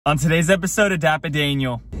On today's episode of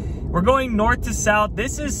DAPA.DANIEL, we're going north to south.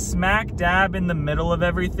 This is smack dab in the middle of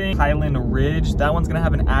everything. Highland Ridge, that one's gonna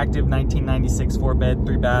have an active 1996 4-bed,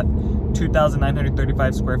 3-bath,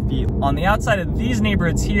 2,935 square feet. On the outside of these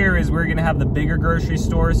neighborhoods here is where you're gonna have the bigger grocery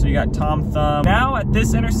stores. So you got Tom Thumb. Now at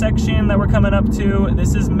this intersection that we're coming up to,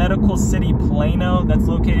 this is Medical City Plano. That's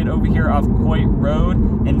located over here off Coit Road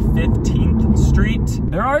and 15th Street.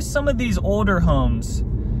 There are some of these older homes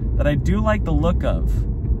that I do like the look of.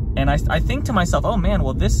 And I think to myself, oh man,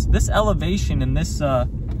 well this elevation and this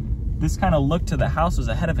kind of look to the house was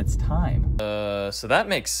ahead of its time. So that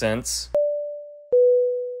makes sense.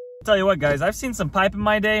 I'll tell you what, guys, I've seen some pipe in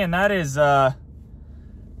my day, and that is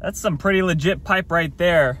that's some pretty legit pipe right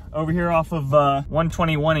there over here off of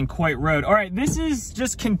 121 and Coit Road. All right, this is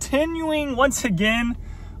just continuing once again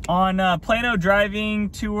on Plano driving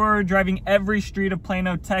tour, driving every street of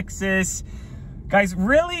Plano, Texas. Guys,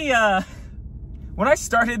 really when I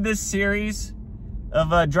started this series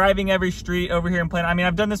of driving every street over here in Plano, I mean,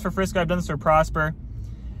 I've done this for Frisco, I've done this for Prosper.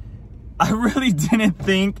 I really didn't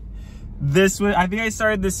think this would, I think I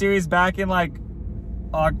started this series back in like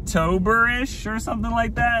October-ish or something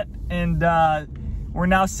like that. And we're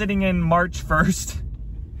now sitting in March 1st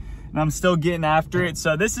and I'm still getting after it.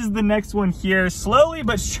 So this is the next one here. Slowly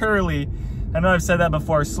but surely, I know I've said that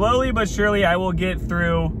before, slowly but surely I will get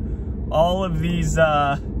through all of these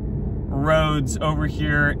roads over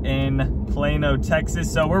here in Plano,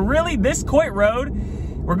 Texas. So we're really, this Coit Road,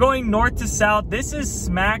 we're going north to south. This is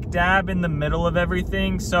smack dab in the middle of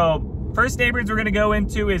everything. So first neighborhoods we're gonna go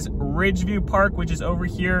into is Ridgeview Park, which is over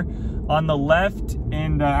here on the left.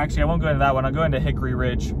 And actually I won't go into that one, I'll go into Hickory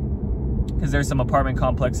Ridge because there's some apartment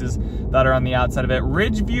complexes that are on the outside of it.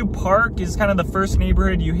 Ridgeview Park is kind of the first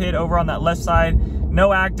neighborhood you hit over on that left side. No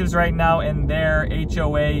actives right now, and their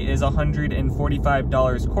HOA is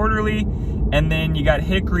 $145 quarterly. And then you got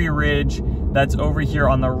Hickory Ridge, that's over here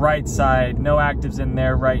on the right side. No actives in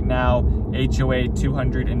there right now. HOA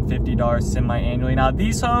 $250 semi-annually. Now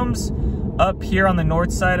these homes up here on the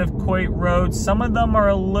north side of Coit Road, some of them are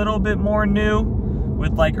a little bit more new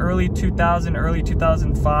with like early 2000, early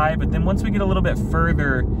 2005. But then once we get a little bit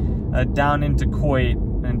further down into Coit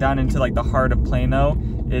and down into like the heart of Plano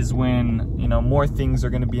is when, you know, more things are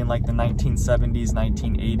going to be in like the 1970s,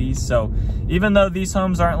 1980s. So even though these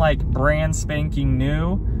homes aren't like brand spanking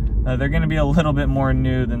new, they're going to be a little bit more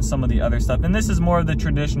new than some of the other stuff. And this is more of the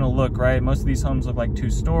traditional look, right? Most of these homes look like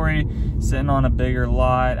 2-story, sitting on a bigger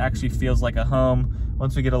lot, actually feels like a home.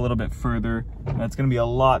 Once we get a little bit further, it's going to be a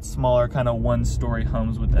lot smaller, kind of 1-story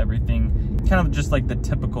homes with everything, kind of just like the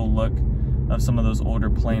typical look of some of those older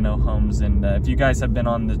Plano homes. And if you guys have been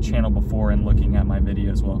on the channel before and looking at my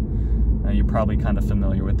videos, well, you're probably kind of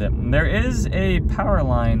familiar with it. And there is a power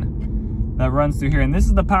line that runs through here, and this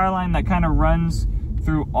is the power line that kind of runs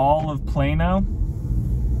through all of Plano.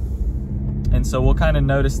 And so we'll kind of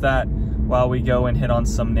notice that while we go and hit on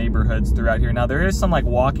some neighborhoods throughout here. Now there is some like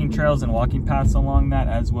walking trails and walking paths along that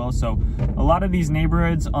as well. So a lot of these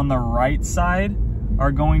neighborhoods on the right side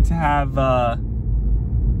are going to have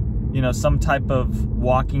you know, some type of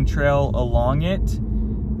walking trail along it.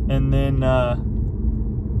 And then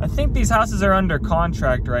I think these houses are under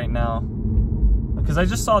contract right now because I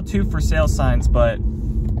just saw 2 for sale signs, but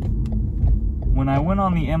when I went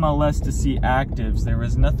on the MLS to see actives, there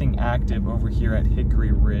was nothing active over here at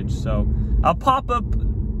Hickory Ridge. So I'll pop up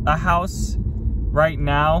a house right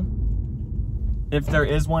now if there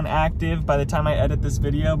is one active by the time I edit this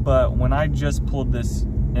video, but when I just pulled this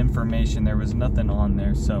information, there was nothing on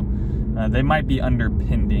there. So they might be under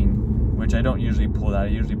pending, which I don't usually pull that. I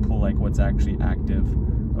usually pull like what's actually active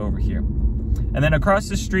over here. And then across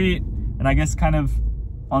the street, and I guess kind of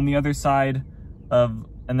on the other side of,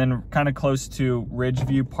 and then kind of close to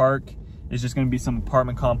Ridgeview Park is just going to be some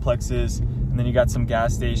apartment complexes, and then you got some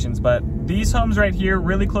gas stations. But these homes right here,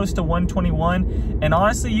 really close to 121, and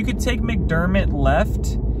honestly, you could take McDermott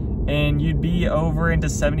left and you'd be over into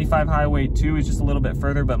 75 Highway 2. It's just a little bit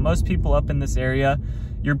further, but most people up in this area,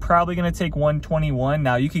 you're probably going to take 121.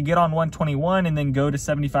 Now you could get on 121 and then go to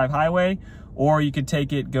 75 Highway, or you could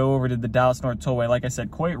take it, go over to the Dallas North Tollway. Like I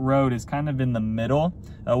said, Coit Road is kind of in the middle.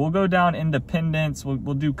 We'll go down Independence, we'll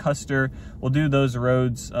do Custer, we'll do those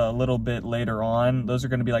roads a little bit later on. Those are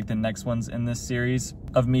going to be like the next ones in this series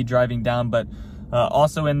of me driving down. But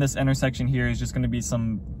also in this intersection here is just going to be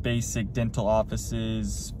some basic dental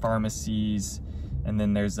offices, pharmacies, and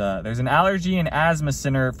then there's an allergy and asthma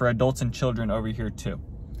center for adults and children over here too.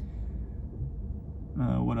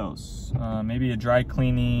 What else? Maybe a dry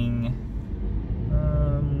cleaning.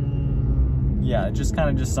 Yeah, just kind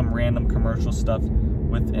of just some random commercial stuff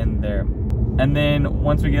within there. And then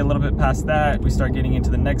once we get a little bit past that, we start getting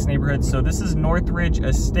into the next neighborhood. So this is Northridge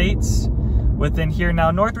Estates within here.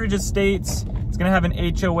 Now, Northridge Estates, it's gonna have an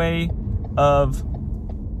HOA of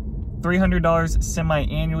 $300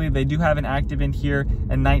 semi-annually. They do have an active in here,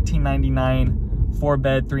 in 1999,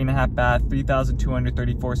 4-bed, 3.5 bath,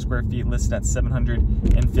 3,234 square feet, listed at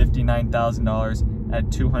 $759,000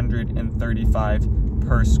 at $235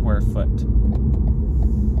 per square foot.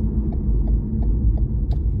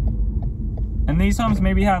 And these homes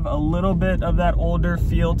maybe have a little bit of that older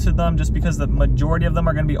feel to them, just because the majority of them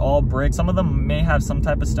are going to be all brick. Some of them may have some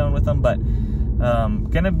type of stone with them, but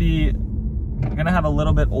gonna have a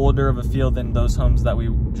little bit older of a feel than those homes that we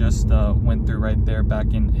just went through right there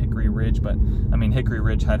back in Hickory Ridge. But I mean, Hickory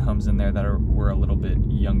Ridge had homes in there that were a little bit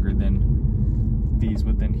younger than these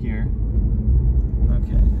within here.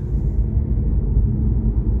 Okay,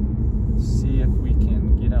 let's see if we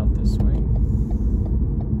can get out this way.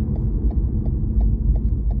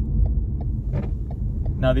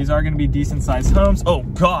 Now, these are going to be decent sized homes. Oh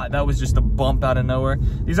God, that was just a bump out of nowhere.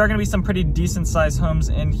 These are going to be some pretty decent sized homes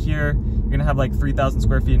in here. You're going to have like 3,000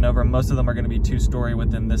 square feet and over. Most of them are going to be 2-story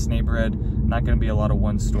within this neighborhood. Not going to be a lot of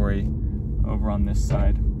 1-story over on this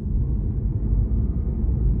side.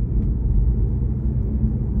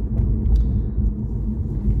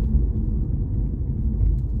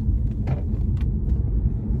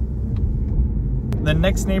 The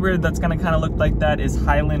next neighborhood that's gonna kind of look like that is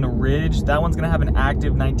Highland Ridge. That one's gonna have an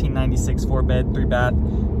active 1996 4-bed, 3-bath,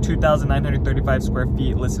 2,935 square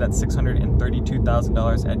feet, listed at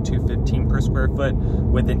 $632,000 at $215 per square foot,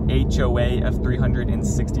 with an HOA of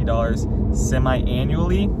 $360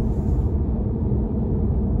 semi-annually.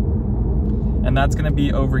 And that's gonna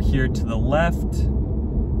be over here to the left.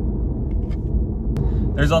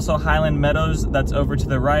 There's also Highland Meadows that's over to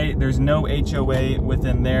the right. There's no HOA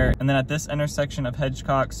within there. And then at this intersection of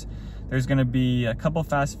Hedgecox, there's gonna be a couple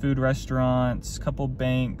fast food restaurants, couple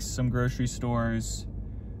banks, some grocery stores,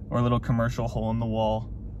 or a little commercial hole in the wall,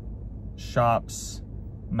 shops,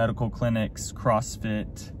 medical clinics,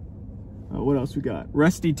 CrossFit. What else we got?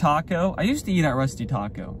 Rusty Taco. I used to eat at Rusty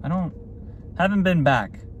Taco. Haven't been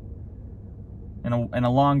back in a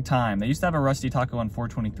long time. They used to have a Rusty Taco on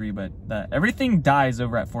 423, but everything dies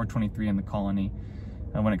over at 423 in the Colony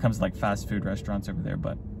when it comes to like fast food restaurants over there.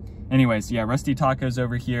 But anyways, yeah, Rusty Taco's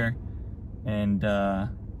over here, and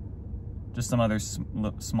just some other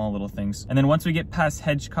small little things. And then once we get past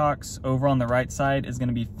Hedgecox, over on the right side is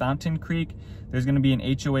gonna be Fountain Creek. There's gonna be an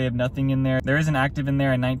HOA of nothing in there. There is an active in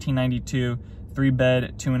there in 1992,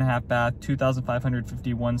 3-bed, 2.5 bath,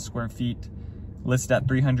 2,551 square feet, listed at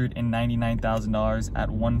 $399,000 at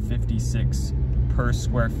 $156 per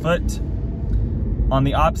square foot. On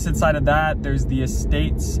the opposite side of that, there's the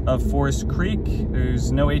estates of Forest Creek.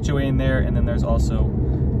 There's no HOA in there, and then there's also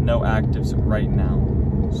no actives right now.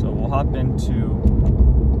 So we'll hop into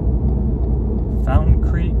Fountain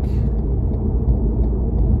Creek.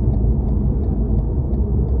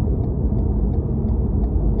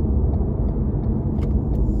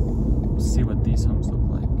 See what these homes look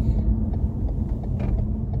like.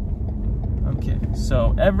 Okay,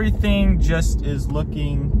 so everything just is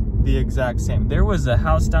looking the exact same. There was a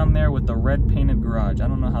house down there with a red painted garage. I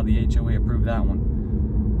don't know how the HOA approved that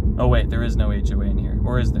one. Oh wait, there is no HOA in here.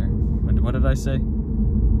 Or is there? What did I say?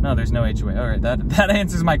 No, there's no HOA. All right, that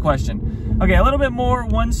answers my question. Okay, a little bit more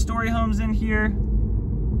 1-story homes in here.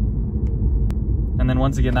 And then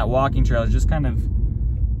once again, that walking trail is just kind of,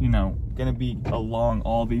 you know, gonna be along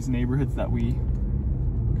all these neighborhoods that we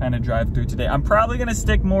kind of drive through today. I'm probably gonna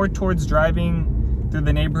stick more towards driving through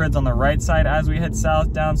the neighborhoods on the right side as we head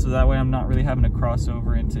south down, so that way I'm not really having to cross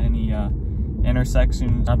over into any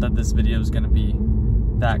intersection. Not that this video is gonna be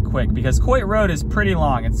that quick, because Coit Road is pretty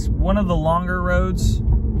long. It's one of the longer roads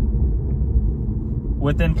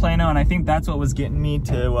within Plano, and I think that's what was getting me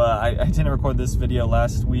to, I didn't record this video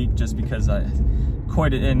last week just because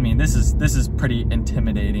Coit, I mean, this is pretty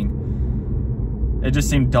intimidating. It just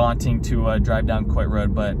seemed daunting to drive down Coit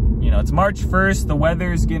Road, but you know, it's March 1st, the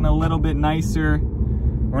weather's getting a little bit nicer.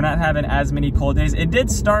 We're not having as many cold days. It did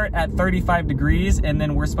start at 35 degrees, and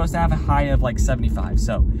then we're supposed to have a high of like 75,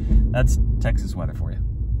 so that's Texas weather for you.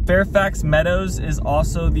 Fairfax Meadows is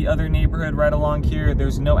also the other neighborhood right along here.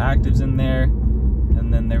 There's no actives in there,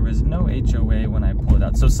 and then there was no HOA when I pulled it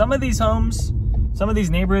out. So some of these homes, some of these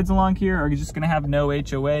neighborhoods along here are just gonna have no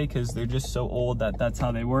HOA because they're just so old that that's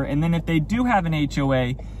how they were. And then if they do have an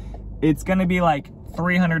HOA, it's gonna be like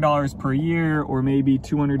 $300 per year or maybe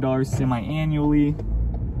 $200 semi-annually.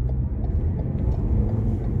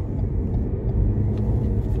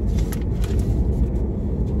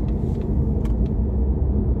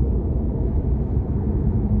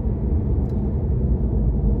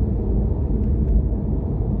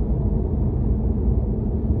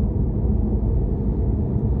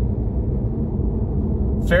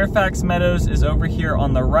 Fairfax Meadows is over here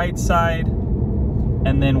on the right side,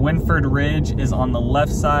 and then Winford Ridge is on the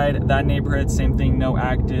left side. That neighborhood, same thing, no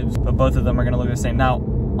actives, but both of them are gonna look the same. Now,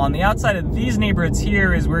 on the outside of these neighborhoods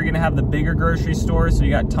here is where you're gonna have the bigger grocery stores. So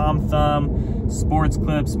you got Tom Thumb, Sports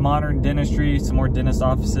Clips, Modern Dentistry, some more dentist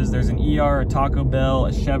offices. There's an ER, a Taco Bell,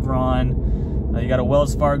 a Chevron. You got a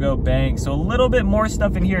Wells Fargo bank. So a little bit more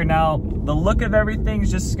stuff in here. Now, the look of everything is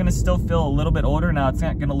just gonna still feel a little bit older. Now, it's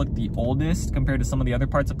not gonna look the oldest compared to some of the other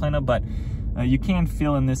parts of Plano, but you can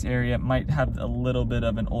feel in this area, it might have a little bit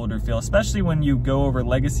of an older feel, especially when you go over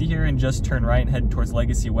Legacy here and just turn right and head towards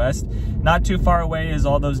Legacy West. Not too far away is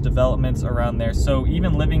all those developments around there. So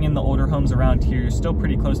even living in the older homes around here, you're still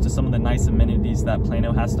pretty close to some of the nice amenities that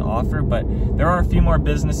Plano has to offer, but there are a few more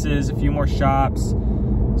businesses, a few more shops,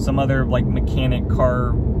 some other like mechanic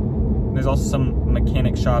car. There's also some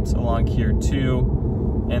mechanic shops along here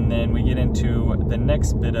too. And then we get into the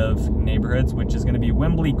next bit of neighborhoods, which is gonna be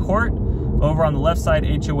Wembley Court. Over on the left side,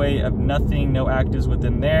 HOA of nothing, no actives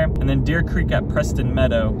within there. And then Deer Creek at Preston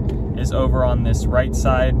Meadow is over on this right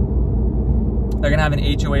side. They're gonna have an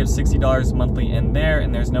HOA of $60 monthly in there,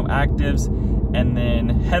 and there's no actives. And then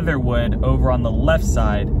Heatherwood over on the left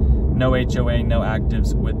side, no HOA, no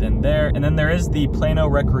actives within there. And then there is the Plano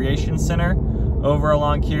Recreation Center over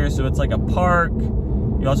along here. So it's like a park.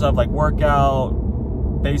 You also have like workout,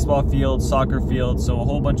 baseball field, soccer field, so a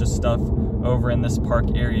whole bunch of stuff over in this park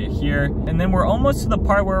area here. And then we're almost to the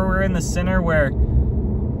part where we're in the center where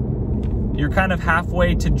you're kind of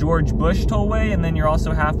halfway to George Bush Tollway, and then you're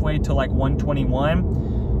also halfway to like 121.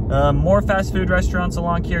 More fast food restaurants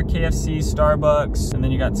along here, KFC, Starbucks, and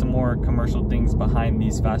then you got some more commercial things behind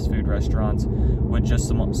these fast food restaurants with just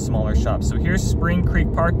some smaller shops. So here's Spring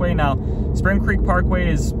Creek Parkway. Now, Spring Creek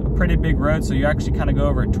Parkway is a pretty big road, so you actually kind of go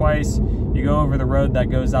over it twice. You go over the road that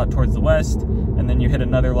goes out towards the west, and then you hit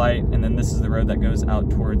another light, and then this is the road that goes out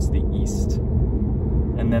towards the east.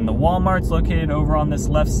 And then the Walmart's located over on this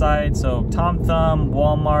left side. So Tom Thumb,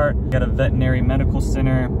 Walmart, got a veterinary medical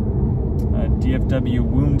center, DFW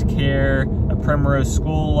Wound Care, a Primrose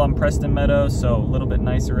School on Preston Meadow, so a little bit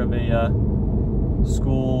nicer of a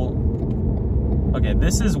school. Okay,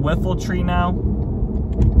 this is Whiffletree now.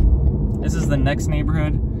 This is the next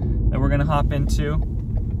neighborhood that we're gonna hop into.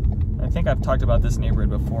 I think I've talked about this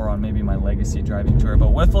neighborhood before on maybe my Legacy driving tour, but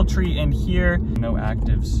Whiffletree in here, no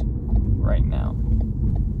actives right now.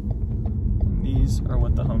 And these are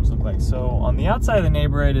what the homes look like. So on the outside of the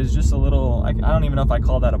neighborhood is just a little, I don't even know if I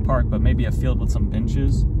call that a park, but maybe a field with some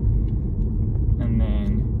benches. And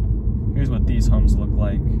then here's what these homes look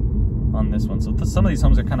like on this one. So some of these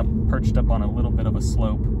homes are kind of perched up on a little bit of a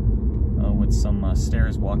slope with some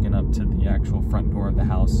stairs walking up to the actual front door of the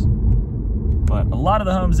house. But a lot of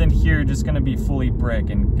the homes in here are just gonna be fully brick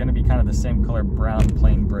and gonna be kind of the same color brown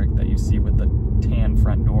plain brick that you see with the tan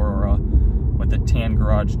front door or with the tan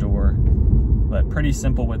garage door. But pretty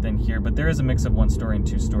simple within here, but there is a mix of 1-story and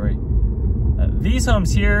 2-story. These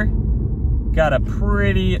homes here got a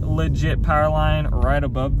pretty legit power line right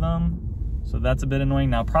above them. So that's a bit annoying.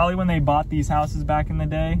 Now, probably when they bought these houses back in the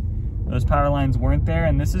day, those power lines weren't there,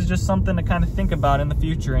 and this is just something to kind of think about in the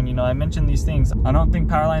future. And you know, I mentioned these things. I don't think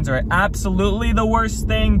power lines are absolutely the worst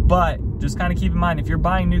thing, but just kind of keep in mind, if you're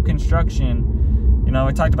buying new construction, you know,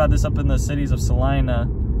 I talked about this up in the cities of Salina,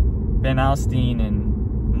 Van Alstyne, and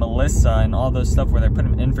Melissa, and all those stuff where they're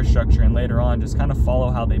putting infrastructure, and later on, just kind of follow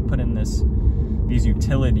how they put in these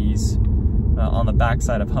utilities on the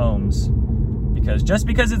backside of homes. Because just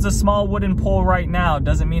because it's a small wooden pole right now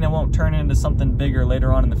doesn't mean it won't turn into something bigger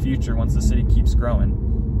later on in the future once the city keeps growing.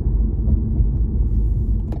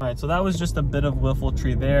 All right, so that was just a bit of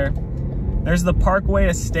Whiffletree there. There's the Parkway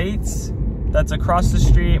Estates that's across the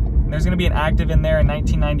street. There's gonna be an active in there, a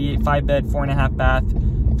 1998 5-bed, 4.5 bath,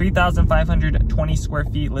 3,520 square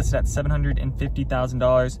feet, listed at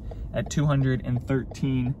 $750,000 at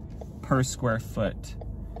 $213 per square foot.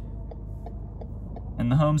 And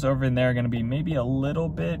the homes over in there are going to be maybe a little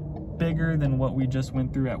bit bigger than what we just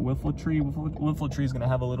went through at Whiffletree. Whiffletree is going to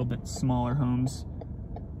have a little bit smaller homes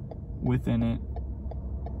within it.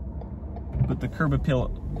 But the curb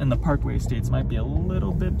appeal in the Parkway Estates might be a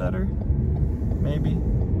little bit better, maybe.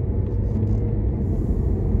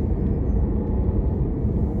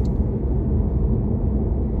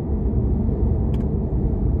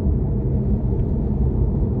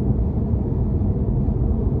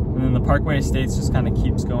 Parkway Estates just kind of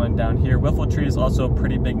keeps going down here. Whiffletree is also a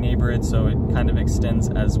pretty big neighborhood, so it kind of extends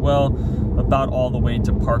as well, about all the way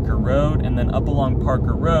to Parker Road. And then up along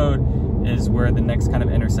Parker Road is where the next kind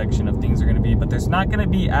of intersection of things are going to be. But there's not going to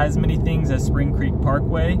be as many things as Spring Creek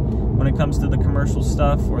Parkway when it comes to the commercial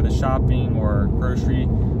stuff or the shopping or grocery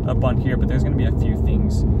up on here, but there's going to be a few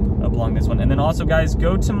things up along this one. And then also, guys,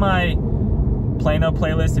 go to my Plano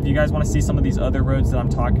playlist if you guys want to see some of these other roads that I'm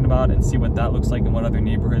talking about and see what that looks like and what other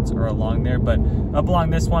neighborhoods are along there. But up along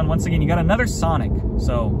this one, once again, you got another Sonic.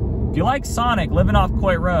 So if you like Sonic, living off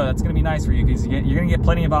Coit Road, that's going to be nice for you because you're going to get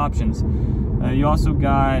plenty of options. You also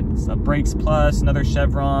got Brakes Plus, another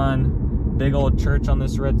Chevron, big old church on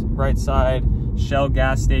this right side, Shell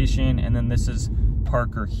gas station, and then this is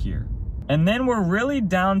Parker here. And then we're really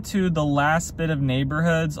down to the last bit of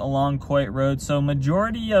neighborhoods along Coit Road. So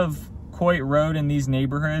majority of Coit Road in these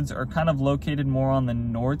neighborhoods are kind of located more on the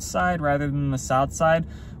north side rather than the south side.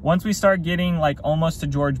 Once we start getting like almost to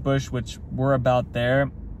George Bush, which we're about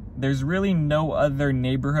there, there's really no other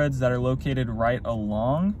neighborhoods that are located right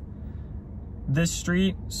along this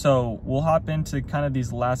street. So we'll hop into kind of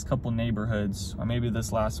these last couple neighborhoods, or maybe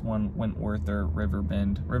this last one, Wentworth or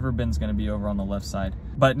Riverbend. Riverbend's going to be over on the left side,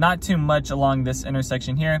 but not too much along this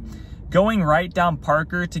intersection here. Going right down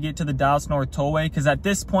Parker to get to the Dallas North Tollway, because at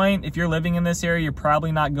this point, if you're living in this area, you're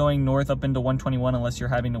probably not going north up into 121 unless you're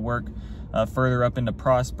having to work further up into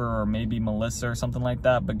Prosper or maybe Melissa or something like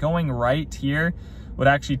that. But going right here would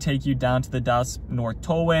actually take you down to the Dallas North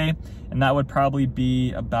Tollway, and that would probably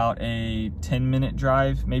be about a 10-minute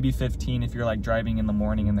drive, maybe 15 if you're like driving in the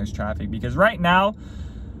morning and there's traffic. Because right now,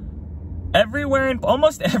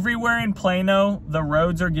 almost everywhere in Plano, the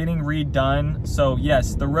roads are getting redone. So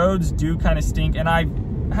yes, the roads do kind of stink. And I've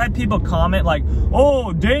had people comment like,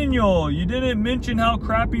 "Oh, Daniel, you didn't mention how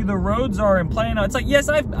crappy the roads are in Plano." It's like, yes,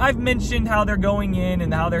 I've mentioned how they're going in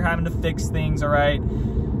and how they're having to fix things, all right?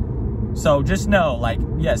 So just know, like,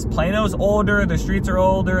 yes, Plano's older, the streets are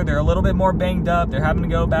older, they're a little bit more banged up, they're having to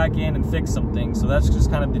go back in and fix some things. So that's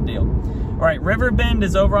just kind of the deal. All right, Riverbend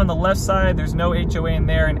is over on the left side. There's no HOA in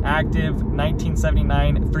there. An active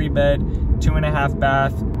 1979 3-bed, 2.5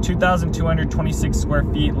 bath, 2,226 square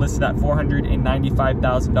feet, listed at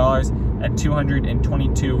 $495,000 at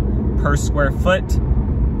 $222 per square foot.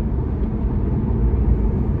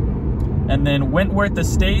 And then Wentworth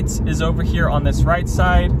Estates is over here on this right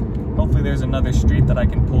side. Hopefully there's another street that I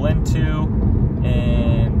can pull into,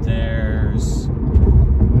 and there's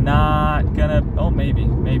not gonna, oh, maybe,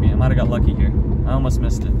 I might have got lucky here. I almost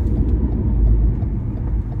missed it.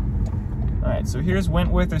 All right, so here's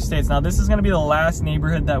Wentworth Estates. Now this is gonna be the last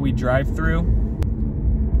neighborhood that we drive through.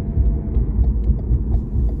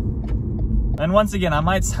 And once again, I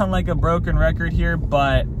might sound like a broken record here,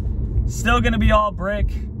 but still gonna be all brick.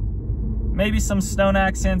 Maybe some stone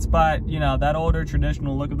accents, but you know, that older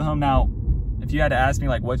traditional look of the home. Now, if you had to ask me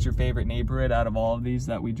like, what's your favorite neighborhood out of all of these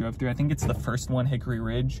that we drove through, I think it's the first one, Hickory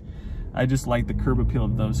Ridge. I just like the curb appeal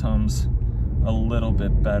of those homes a little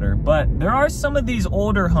bit better. But there are some of these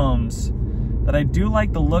older homes that I do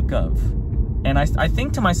like the look of. And I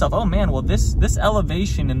think to myself, oh man, well this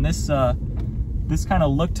elevation and this kind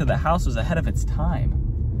of look to the house was ahead of its time.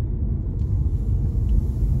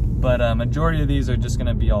 But majority of these are just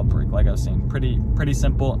gonna be all brick, like I was saying, pretty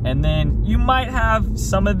simple. And then you might have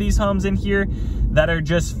some of these homes in here that are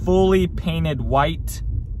just fully painted white.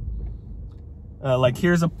 Like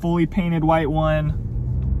here's a fully painted white one.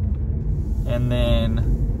 And then,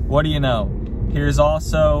 what do you know? Here's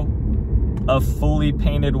also a fully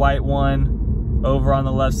painted white one over on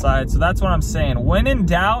the left side. So that's what I'm saying. When in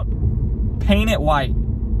doubt, paint it white.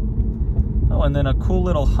 Oh, and then a cool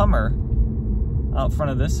little Hummer out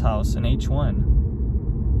front of this house, an H1.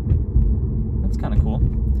 That's kind of cool.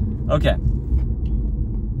 Okay.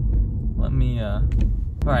 Let me, all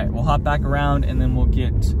right, we'll hop back around and then we'll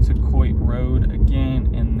get to Coit Road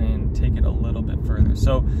again and then take it a little bit further.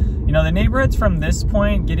 So, you know, the neighborhoods from this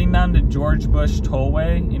point, getting down to George Bush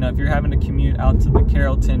Tollway, you know, if you're having to commute out to the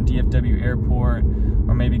Carrollton DFW Airport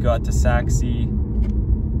or maybe go out to Saxe,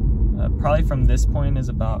 probably from this point is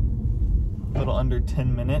about a little under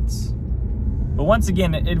 10 minutes. But once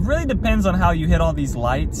again, it really depends on how you hit all these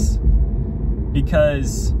lights,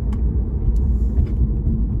 because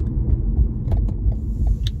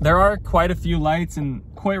there are quite a few lights, and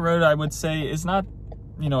Coit Road, I would say, is not,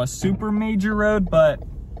 you know, a super major road, but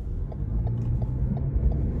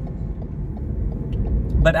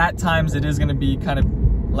at times it is going to be kind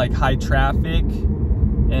of like high traffic.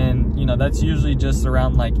 And, you know, that's usually just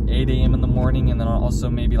around like 8 a.m. in the morning, and then also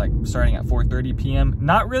maybe like starting at 4:30 p.m.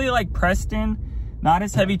 Not really like Preston, not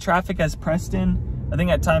as heavy traffic as Preston. I think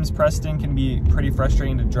at times Preston can be pretty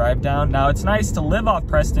frustrating to drive down. Now, it's nice to live off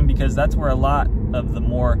Preston because that's where a lot of the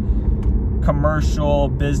more commercial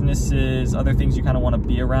businesses, other things you kind of want to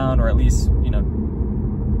be around, or at least, you know,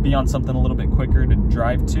 be on something a little bit quicker to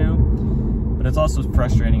drive to. But it's also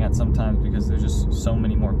frustrating at some times because there's just so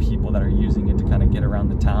many more people that are using it to kind of get around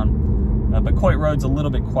the town. But Coit Road's a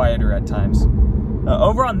little bit quieter at times.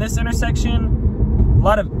 Over on this intersection, a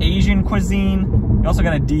lot of Asian cuisine. You also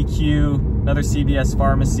got a DQ, another CVS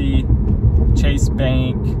pharmacy, Chase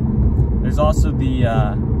Bank. There's also the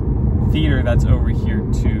theater that's over here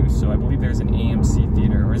too. So I believe there's an AMC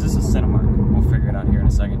theater, or is this a Cinemark? We'll figure it out here in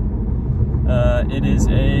a second. It is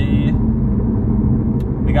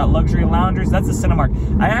we got luxury loungers. That's a Cinemark.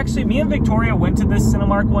 Me and Victoria went to this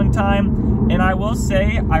Cinemark one time, and I will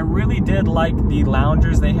say I really did like the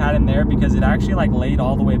loungers they had in there because it actually like laid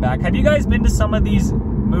all the way back. Have you guys been to some of these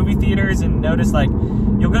movie theaters and noticed like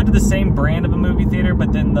you'll go to the same brand of a movie theater,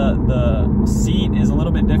 but then the seat is a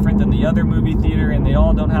little bit different than the other movie theater, and they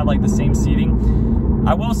all don't have like the same seating?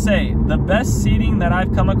 I will say the best seating that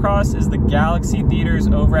I've come across is the Galaxy theaters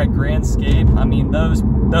over at Grand Scape. I mean, those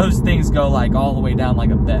things go like all the way down like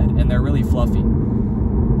a bed, and they're really fluffy.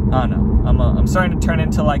 I don't know. I'm starting to turn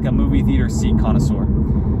into like a movie theater seat connoisseur.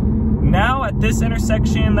 Now at this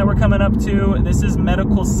intersection that we're coming up to, this is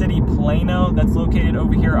Medical City Plano. That's located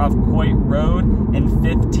over here off Coit Road and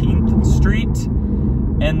 15th Street.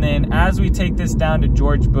 And then as we take this down to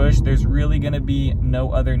George Bush, there's really going to be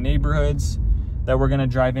no other neighborhoods that we're going to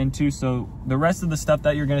drive into. So the rest of the stuff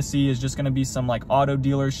that you're going to see is just going to be some like auto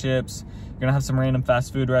dealerships. You're going to have some random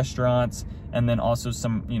fast food restaurants, and then also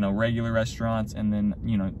some, you know, regular restaurants, and then,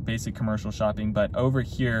 you know, basic commercial shopping. But over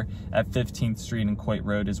here at 15th Street and Coit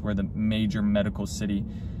Road is where the major Medical City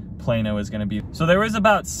Plano is going to be. So there was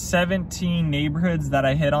about 17 neighborhoods that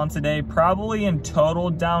I hit on today, probably in total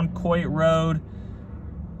down Coit Road.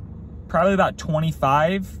 Probably about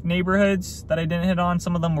 25 neighborhoods that I didn't hit on.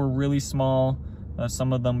 Some of them were really small.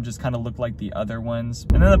 Some of them just kind of looked like the other ones.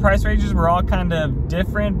 And then the price ranges were all kind of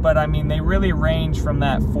different, but I mean, they really range from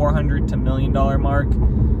that $400 to $1 million mark.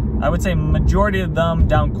 I would say majority of them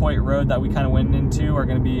down Coit Road that we kind of went into are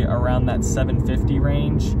going to be around that 750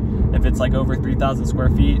 range if it's like over 3,000 square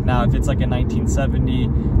feet. Now, if it's like a 1970,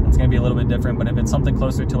 it's going to be a little bit different, but if it's something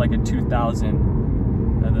closer to like a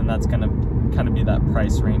 2,000, then that's going to kind of be that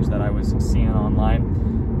price range that I was seeing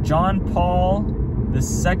online. John Paul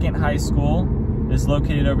II High School is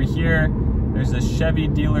located over here. There's a Chevy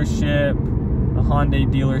dealership, a Hyundai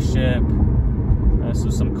dealership, so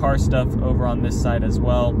some car stuff over on this side as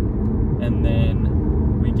well. And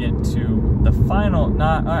then we get to the final,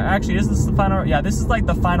 actually, is this the final? Yeah, this is like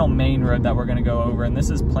the final main road that we're gonna go over, and this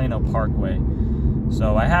is Plano Parkway.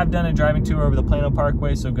 So I have done a driving tour over the Plano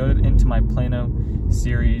Parkway, so go into my Plano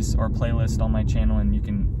series or playlist on my channel and you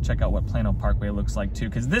can check out what Plano Parkway looks like too,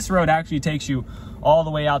 because this road actually takes you all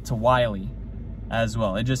the way out to Wiley as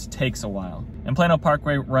well. It just takes a while. And Plano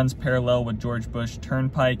Parkway runs parallel with George Bush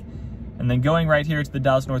Turnpike. And then going right here to the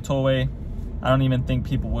Dallas North Tollway, I don't even think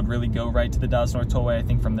people would really go right to the Dallas North Tollway. I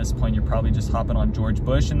think from this point you're probably just hopping on George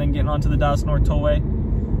Bush and then getting onto the Dallas North Tollway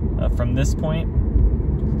from this point.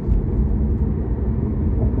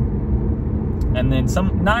 And then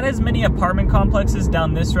not as many apartment complexes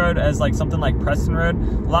down this road as like something like Preston Road.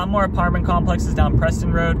 A lot more apartment complexes down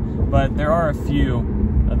Preston Road, but there are a few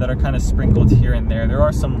that are kind of sprinkled here and there. There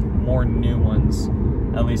are some more new ones,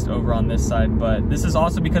 at least over on this side, but this is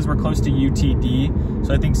also because we're close to UTD.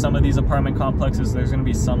 So I think some of these apartment complexes, there's gonna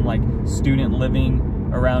be some like student living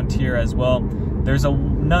around here as well. There's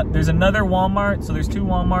another Walmart. So there's two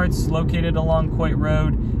Walmarts located along Coit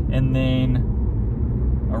Road, and then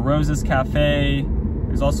a Rose's Cafe.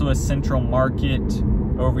 There's also a Central Market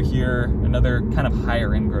over here, another kind of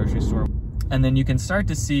higher end grocery store. And then you can start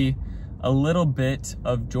to see a little bit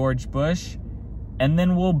of George Bush, and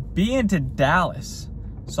then we'll be into Dallas.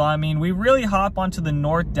 So, I mean, we really hop onto the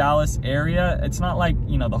North Dallas area. It's not like,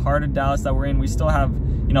 you know, the heart of Dallas that we're in. We still have,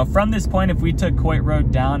 you know, from this point, if we took Coit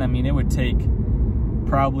Road down, I mean, it would take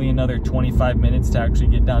probably another 25 minutes to actually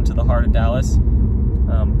get down to the heart of Dallas.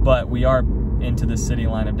 But we are into the city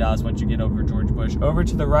line of Dallas once you get over George Bush. Over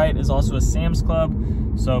to the right is also a Sam's Club.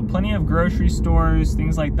 So plenty of grocery stores,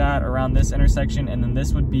 things like that around this intersection. And then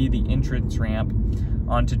this would be the entrance ramp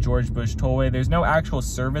onto George Bush Tollway. There's no actual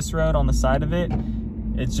service road on the side of it.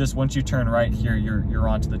 It's just once you turn right here, you're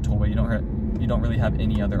onto the tollway. You don't really have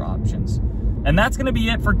any other options. And that's gonna be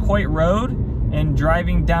it for Coit Road and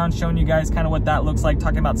driving down, showing you guys kind of what that looks like,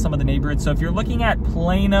 talking about some of the neighborhoods. So if you're looking at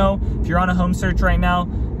Plano, if you're on a home search right now,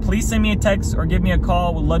 please send me a text or give me a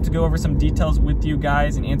call. We'd love to go over some details with you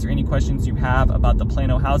guys and answer any questions you have about the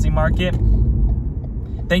Plano housing market.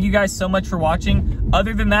 Thank you guys so much for watching.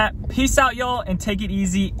 Other than that, peace out, y'all, and take it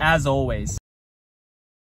easy as always.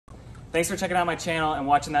 Thanks for checking out my channel and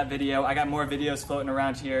watching that video. I got more videos floating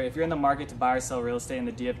around here. If you're in the market to buy or sell real estate in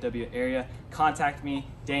the DFW area, contact me,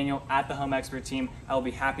 Daniel, at the Home Expert Team. I will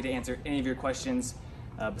be happy to answer any of your questions.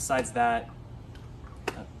 Besides that,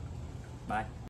 bye.